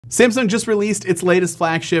Samsung just released its latest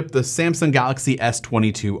flagship, the Samsung Galaxy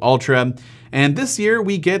S22 Ultra, and this year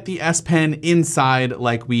we get the S Pen inside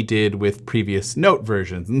like we did with previous Note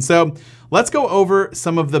versions. And so let's go over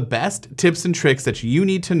some of the best tips and tricks that you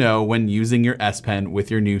need to know when using your S Pen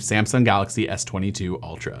with your new Samsung Galaxy S22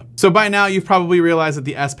 Ultra. So by now you've probably realized that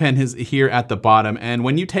the S Pen is here at the bottom, and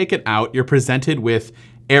when you take it out, you're presented with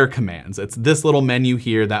air commands. It's this little menu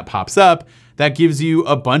here that pops up that gives you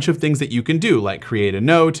a bunch of things that you can do, like create a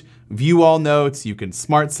note, view all notes, you can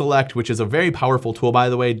smart select, which is a very powerful tool, by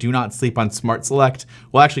the way. Do not sleep on smart select.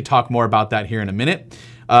 We'll actually talk more about that here in a minute.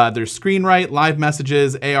 There's screen write, live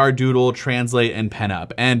messages, AR doodle, translate, and pen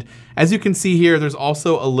up. And as you can see here, there's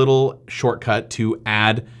also a little shortcut to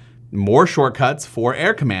add more shortcuts for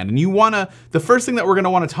air command. And the first thing that we're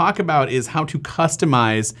gonna wanna talk about is how to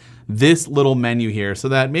customize this little menu here so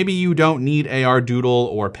that maybe you don't need AR doodle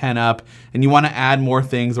or pen up and you wanna add more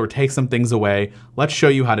things or take some things away. Let's show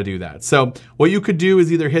you how to do that. So what you could do is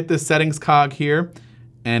either hit this settings cog here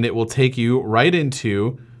and it will take you right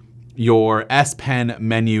into your S Pen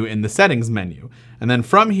menu in the settings menu. And then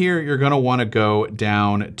from here, you're gonna wanna go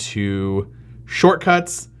down to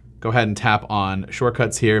shortcuts. Go ahead and tap on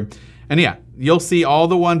shortcuts here. And yeah, you'll see all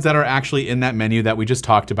the ones that are actually in that menu that we just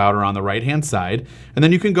talked about are on the right-hand side. And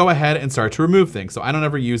then you can go ahead and start to remove things. So I don't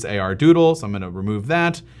ever use AR doodle, so I'm gonna remove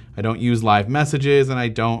that. I don't use live messages, and I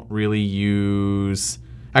don't really use,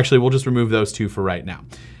 actually we'll just remove those two for right now.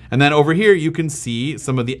 And then over here, you can see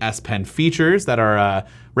some of the S Pen features that are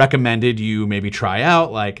recommended you maybe try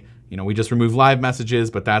out, like, we just removed live messages,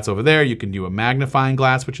 but that's over there. You can do a magnifying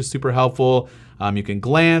glass, which is super helpful. You can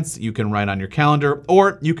glance, you can write on your calendar,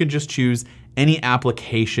 or you can just choose any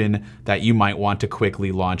application that you might want to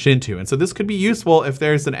quickly launch into. And so this could be useful if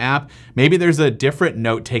there's an app, maybe there's a different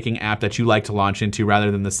note-taking app that you like to launch into rather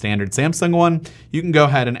than the standard Samsung one, you can go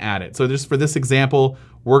ahead and add it. So just for this example,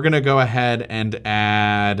 we're gonna go ahead and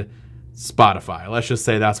add Spotify. Let's just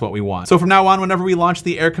say that's what we want. So from now on, whenever we launch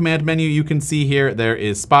the air command menu, you can see here, there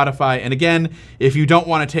is Spotify. And again, if you don't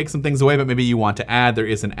want to take some things away, but maybe you want to add, there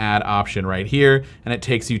is an add option right here, and it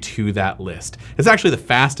takes you to that list. It's actually the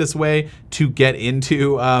fastest way to get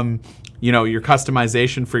into your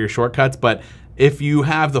customization for your shortcuts, but if you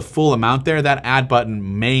have the full amount there, that add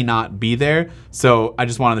button may not be there. So I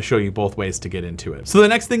just wanted to show you both ways to get into it. So the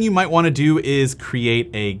next thing you might want to do is create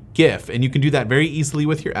a GIF, and you can do that very easily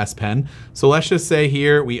with your S Pen. So let's just say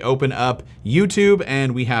here we open up YouTube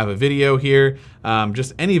and we have a video here.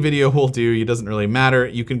 Just any video will do, it doesn't really matter.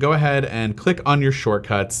 You can go ahead and click on your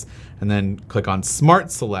shortcuts and then click on Smart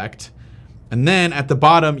Select. And then at the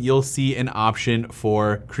bottom, you'll see an option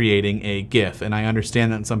for creating a GIF. And I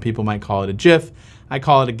understand that some people might call it a GIF. I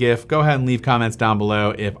call it a GIF. Go ahead and leave comments down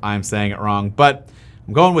below if I'm saying it wrong, but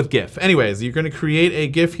I'm going with GIF. Anyways, you're gonna create a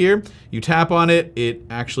GIF here. You tap on it, it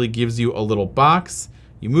actually gives you a little box.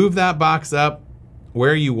 You move that box up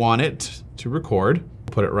where you want it to record.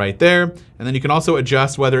 Put it right there. And then you can also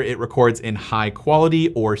adjust whether it records in high quality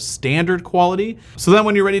or standard quality. So then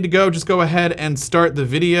when you're ready to go, just go ahead and start the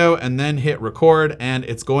video and then hit record, and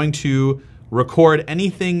it's going to record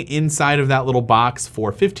anything inside of that little box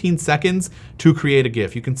for 15 seconds to create a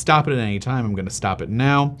GIF. You can stop it at any time. I'm gonna stop it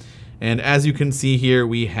now. And as you can see here,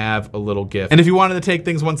 we have a little GIF. And if you wanted to take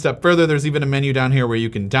things one step further, there's even a menu down here where you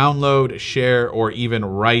can download, share, or even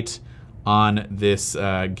write on this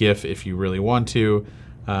GIF if you really want to.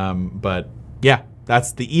 But yeah,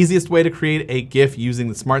 that's the easiest way to create a GIF using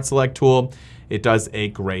the Smart Select tool. It does a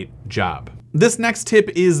great job. This next tip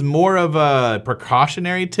is more of a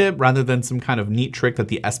precautionary tip rather than some kind of neat trick that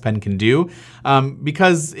the S Pen can do.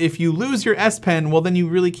 Because if you lose your S Pen, well, then you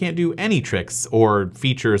really can't do any tricks or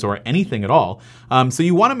features or anything at all. So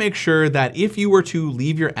you wanna make sure that if you were to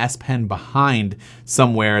leave your S Pen behind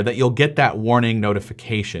somewhere, that you'll get that warning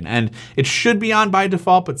notification. And it should be on by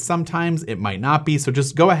default, but sometimes it might not be. So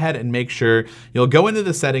just go ahead and make sure. You'll go into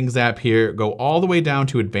the settings app here, go all the way down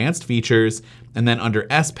to advanced features, and then under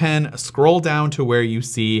S Pen, scroll down to where you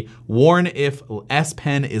see warn if S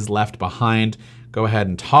Pen is left behind. Go ahead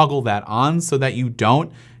and toggle that on so that you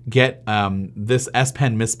don't get this S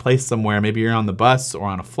Pen misplaced somewhere. Maybe you're on the bus or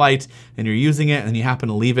on a flight and you're using it and you happen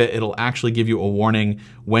to leave it. It'll actually give you a warning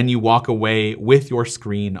when you walk away with your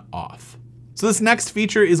screen off. So this next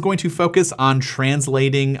feature is going to focus on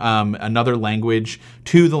translating another language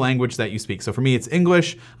to the language that you speak. So for me, it's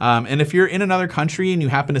English. And if you're in another country and you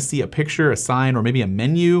happen to see a picture, a sign, or maybe a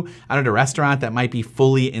menu out at a restaurant that might be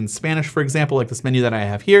fully in Spanish, for example, like this menu that I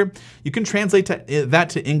have here, you can translate that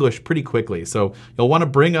to English pretty quickly. So you'll want to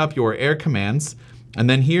bring up your air commands, and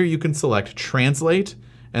then here you can select translate.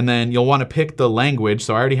 and then you'll want to pick the language.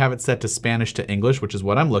 So I already have it set to Spanish to English, which is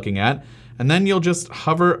what I'm looking at. And then you'll just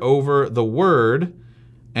hover over the word,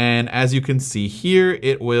 and as you can see here,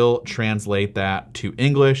 it will translate that to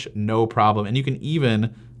English, no problem. And you can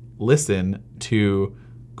even listen to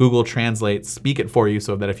Google Translate speak it for you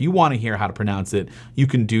so that if you want to hear how to pronounce it, you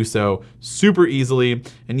can do so super easily.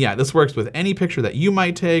 And yeah, this works with any picture that you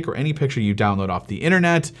might take or any picture you download off the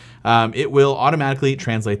internet. It will automatically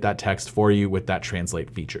translate that text for you with that translate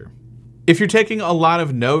feature. If you're taking a lot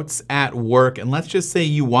of notes at work, and let's just say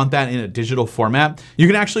you want that in a digital format, you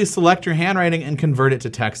can actually select your handwriting and convert it to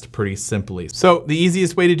text pretty simply. So the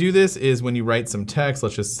easiest way to do this is when you write some text,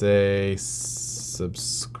 let's just say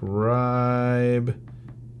subscribe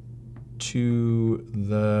to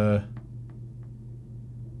the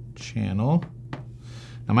channel.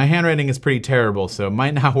 Now my handwriting is pretty terrible, so it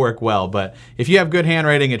might not work well, but if you have good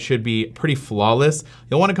handwriting, it should be pretty flawless.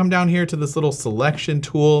 You'll want to come down here to this little selection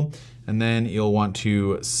tool, and then you'll want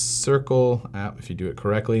to circle, if you do it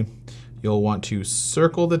correctly, you'll want to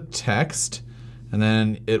circle the text, and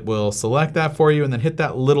then it will select that for you, and then hit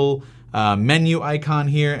that little menu icon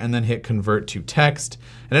here, and then hit convert to text.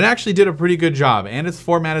 And it actually did a pretty good job, and it's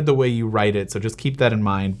formatted the way you write it, so just keep that in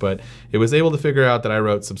mind. But it was able to figure out that I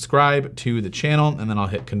wrote subscribe to the channel, and then I'll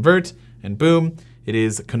hit convert, and boom, it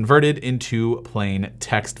is converted into plain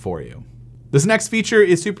text for you. This next feature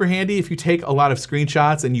is super handy if you take a lot of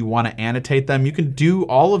screenshots and you want to annotate them. You can do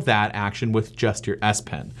all of that action with just your S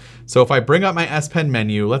Pen. So if I bring up my S Pen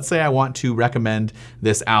menu, let's say I want to recommend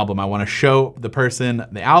this album. I want to show the person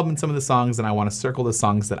the album and some of the songs, and I want to circle the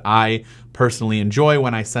songs that I personally enjoy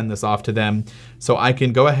when I send this off to them. So I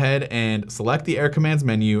can go ahead and select the Air Commands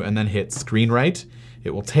menu and then hit Screenwrite. It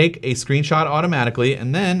will take a screenshot automatically,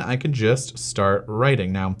 and then I can just start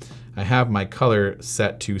writing. Now, I have my color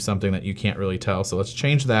set to something that you can't really tell, so let's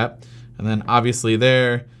change that. And then obviously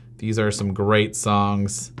these are some great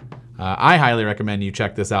songs. I highly recommend you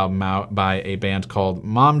check this album out by a band called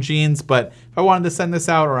Mom Jeans, but if I wanted to send this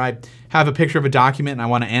out, or I have a picture of a document and I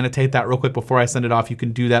want to annotate that real quick before I send it off, you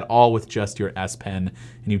can do that all with just your S Pen,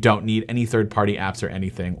 and you don't need any third-party apps or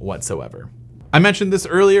anything whatsoever. I mentioned this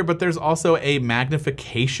earlier, but there's also a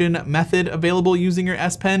magnification method available using your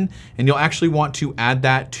S Pen, and you'll actually want to add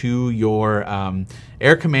that to your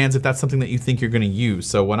Air Commands if that's something that you think you're gonna use.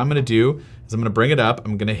 So what I'm gonna do is I'm gonna bring it up,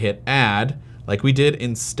 I'm gonna hit add, like we did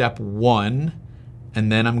in step 1, and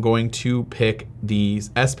then I'm going to pick the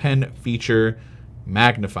S Pen feature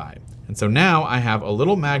magnify. And so now I have a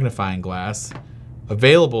little magnifying glass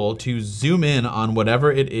available to zoom in on whatever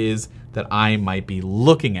it is that I might be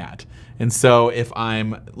looking at. And so if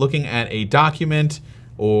I'm looking at a document,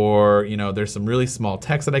 or there's some really small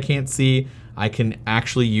text that I can't see, I can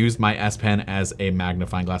actually use my S Pen as a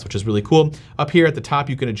magnifying glass, which is really cool. Up here at the top,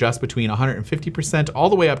 you can adjust between 150%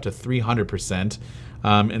 all the way up to 300%.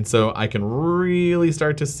 And so I can really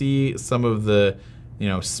start to see some of the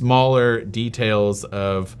smaller details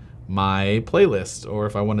of my playlist, or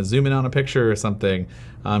if I want to zoom in on a picture or something.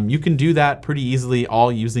 You can do that pretty easily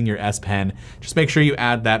all using your S Pen. Just make sure you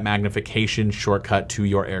add that magnification shortcut to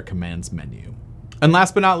your Air Commands menu. And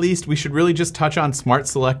last but not least, we should really just touch on Smart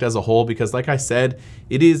Select as a whole, because like I said,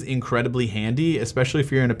 it is incredibly handy, especially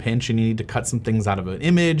if you're in a pinch and you need to cut some things out of an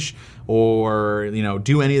image, or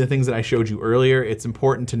do any of the things that I showed you earlier. It's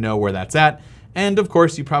important to know where that's at. And of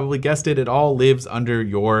course, you probably guessed it, it all lives under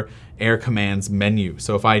your Air Commands menu.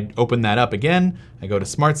 So if I open that up again, I go to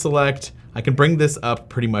Smart Select, I can bring this up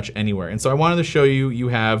pretty much anywhere. And so I wanted to show you, you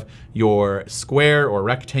have your square or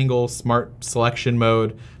rectangle smart selection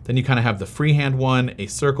mode, then you kind of have the freehand one, a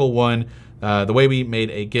circle one, the way we made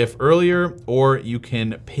a GIF earlier, or you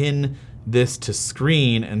can pin this to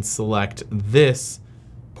screen and select this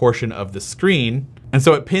portion of the screen. And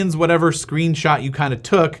so it pins whatever screenshot you kind of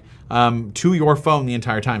took to your phone the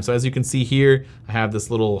entire time. So as you can see here, I have this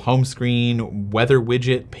little home screen weather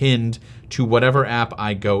widget pinned to whatever app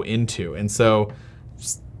I go into. And so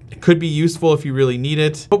it could be useful if you really need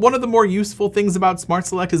it. But one of the more useful things about Smart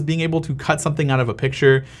Select is being able to cut something out of a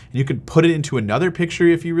picture, and you could put it into another picture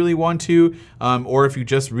if you really want to, or if you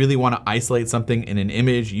just really want to isolate something in an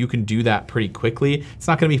image, you can do that pretty quickly. It's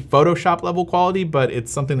not going to be Photoshop level quality, but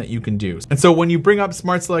it's something that you can do. And so when you bring up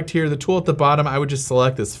Smart Select here, the tool at the bottom, I would just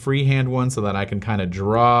select this freehand one so that I can kind of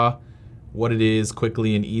draw what it is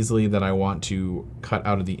quickly and easily that I want to cut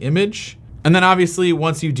out of the image. And then obviously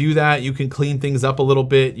once you do that, you can clean things up a little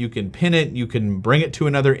bit. You can pin it, you can bring it to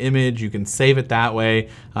another image, you can save it that way.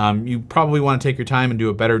 You probably want to take your time and do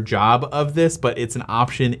a better job of this, but it's an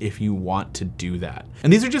option if you want to do that.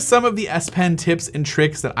 And these are just some of the S Pen tips and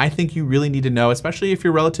tricks that I think you really need to know, especially if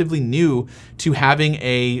you're relatively new to having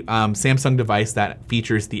a Samsung device that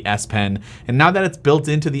features the S Pen. And now that it's built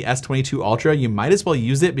into the S22 Ultra, you might as well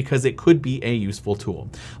use it because it could be a useful tool.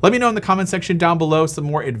 Let me know in the comment section down below some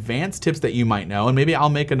more advanced tips that you might know, and maybe I'll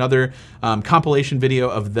make another compilation video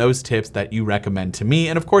of those tips that you recommend to me.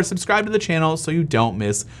 And of course, subscribe to the channel so you don't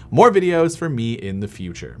miss more videos from me in the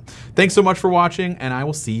future. Thanks so much for watching, and I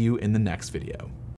will see you in the next video.